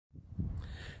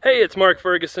Hey, it's Mark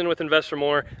Ferguson with Invest for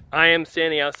More. I am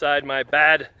standing outside my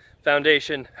bad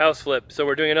foundation house flip. So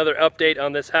we're doing another update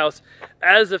on this house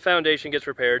as the foundation gets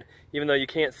repaired. Even though you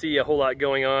can't see a whole lot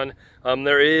going on,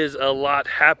 there is a lot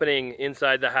happening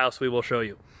inside the house we will show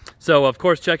you. So of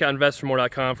course, check out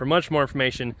investformore.com for much more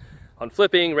information on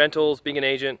flipping, rentals, being an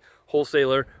agent,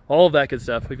 wholesaler, all of that good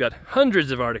stuff. We've got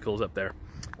hundreds of articles up there,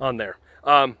 on there.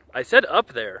 I said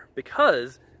up there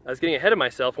because I was getting ahead of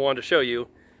myself and wanted to show you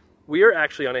we are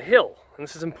actually on a hill, and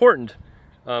this is important.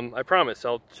 I promise,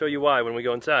 I'll show you why when we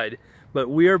go inside. But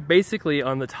we are basically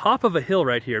on the top of a hill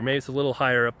right here. Maybe it's a little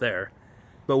higher up there.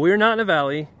 But we're not in a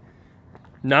valley,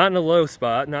 not in a low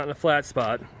spot, not in a flat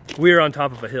spot. We are on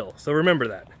top of a hill, so remember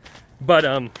that. But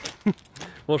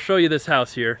we'll show you this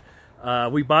house here.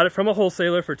 We bought it from a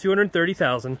wholesaler for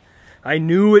 $230,000. I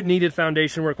knew it needed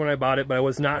foundation work when I bought it, but I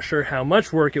was not sure how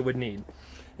much work it would need.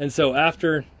 And so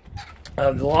after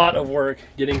a lot of work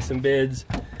getting some bids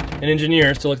and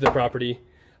engineers to look at the property,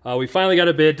 we finally got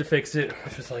a bid to fix it,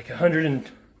 which was like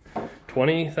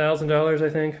 $120,000, I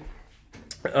think.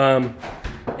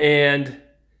 And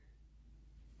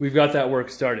we've got that work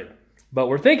started. But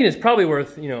we're thinking it's probably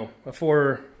worth, you know, a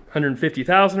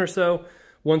 $450,000 or so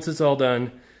once it's all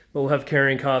done. But we'll have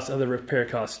carrying costs, other repair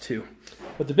costs too.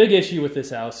 But the big issue with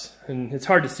this house, and it's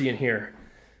hard to see in here,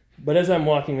 but as I'm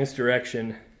walking this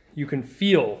direction, you can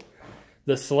feel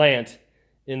the slant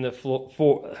in the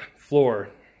floor,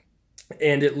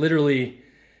 and it literally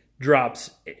drops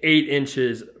 8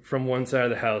 inches from one side of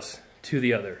the house to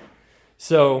the other.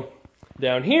 So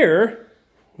down here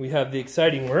we have the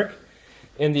exciting work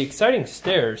and the exciting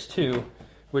stairs too,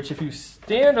 which if you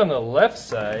stand on the left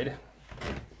side,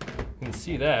 you can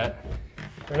see that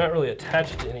they're not really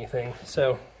attached to anything.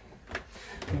 So,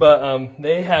 but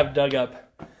they have dug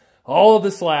up all of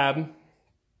the slab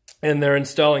and they're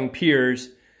installing piers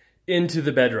into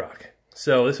the bedrock.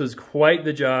 So this was quite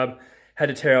the job. Had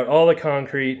to tear out all the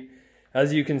concrete.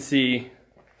 As you can see,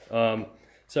 some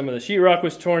of the sheetrock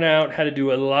was torn out. Had to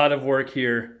do a lot of work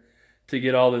here to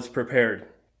get all this prepared.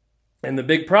 And the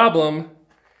big problem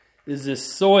is this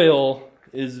soil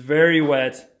is very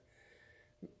wet,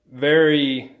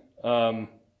 very, not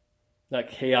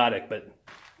chaotic, but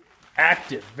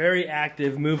active, very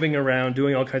active, moving around,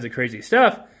 doing all kinds of crazy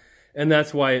stuff. And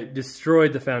that's why it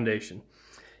destroyed the foundation.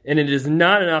 And it is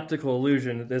not an optical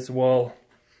illusion that this wall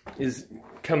is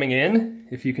coming in,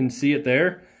 if you can see it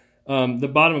there. The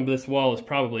bottom of this wall is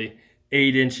probably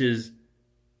 8 inches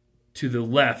to the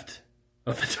left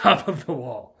of the top of the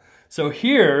wall. So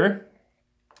here,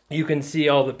 you can see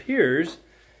all the piers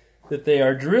that they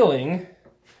are drilling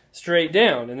straight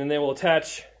down. And then they will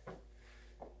attach,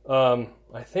 I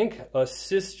think a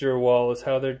sister wall is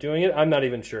how they're doing it. I'm not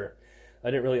even sure. I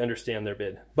didn't really understand their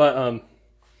bid. But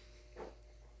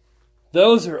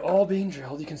those are all being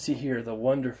drilled. You can see here the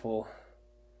wonderful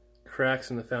cracks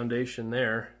in the foundation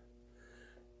there.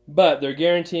 But they're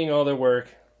guaranteeing all their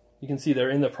work. You can see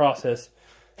they're in the process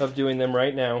of doing them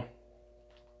right now.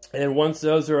 And once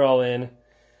those are all in,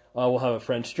 we'll have a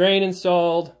French drain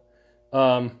installed,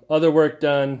 other work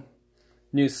done,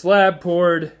 new slab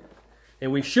poured,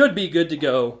 and we should be good to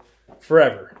go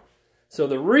forever. So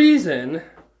the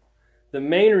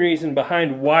main reason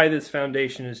behind why this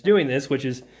foundation is doing this, which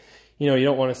is, you know, you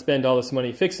don't want to spend all this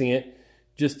money fixing it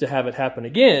just to have it happen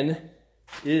again,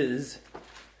 is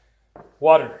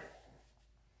water.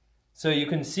 So you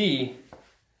can see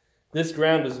this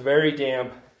ground is very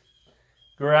damp.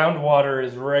 Groundwater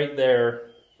is right there.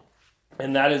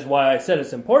 And that is why I said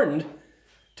it's important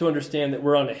to understand that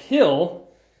we're on a hill,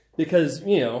 because,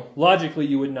 you know, logically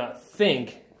you would not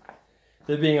think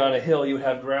that being on a hill you would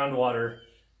have groundwater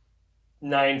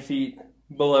 9 feet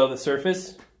below the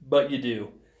surface, but you do,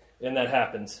 and that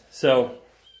happens. So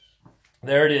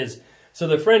there it is. So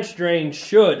the French drain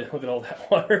should, look at all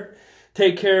that water,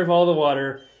 take care of all the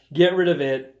water, get rid of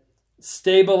it,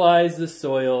 stabilize the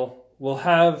soil. We'll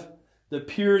have the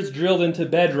piers drilled into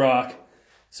bedrock,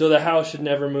 so the house should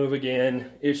never move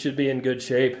again. It should be in good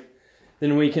shape.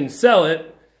 Then we can sell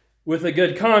it with a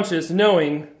good conscience,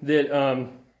 knowing that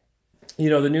you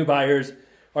know, the new buyers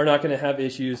are not going to have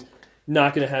issues,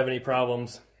 not going to have any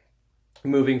problems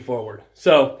moving forward.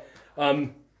 So,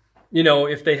 you know,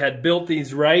 if they had built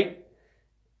these right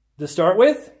to start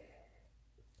with,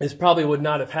 this probably would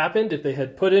not have happened if they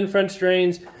had put in French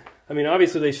drains. I mean,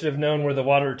 obviously they should have known where the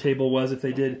water table was if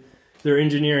they did their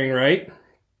engineering right,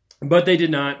 but they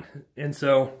did not, and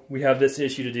so we have this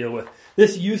issue to deal with.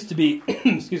 This used to be,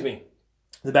 excuse me,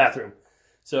 the bathroom.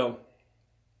 So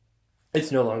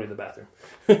it's no longer the bathroom.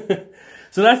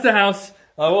 So that's the house.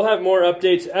 We'll have more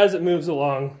updates as it moves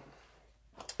along,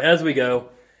 as we go.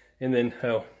 And then,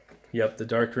 oh, Yep, the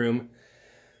dark room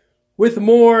with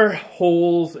more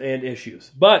holes and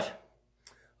issues. But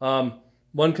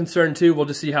one concern too, we'll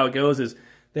just see how it goes, is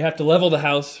they have to level the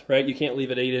house, right? You can't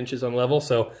leave it 8 inches on level.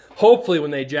 So hopefully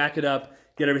when they jack it up,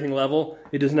 get everything level,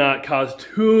 it does not cause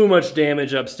too much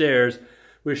damage upstairs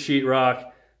with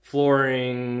sheetrock,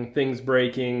 flooring, things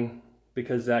breaking,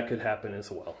 because that could happen as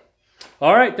well.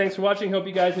 All right, thanks for watching. Hope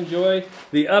you guys enjoy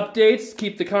the updates.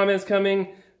 Keep the comments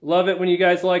coming. Love it when you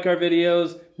guys like our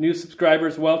videos. New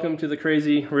subscribers, welcome to the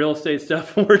crazy real estate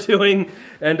stuff we're doing.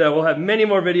 And we'll have many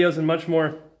more videos and much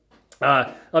more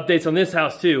updates on this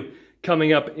house too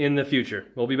coming up in the future.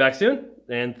 We'll be back soon,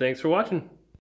 and thanks for watching.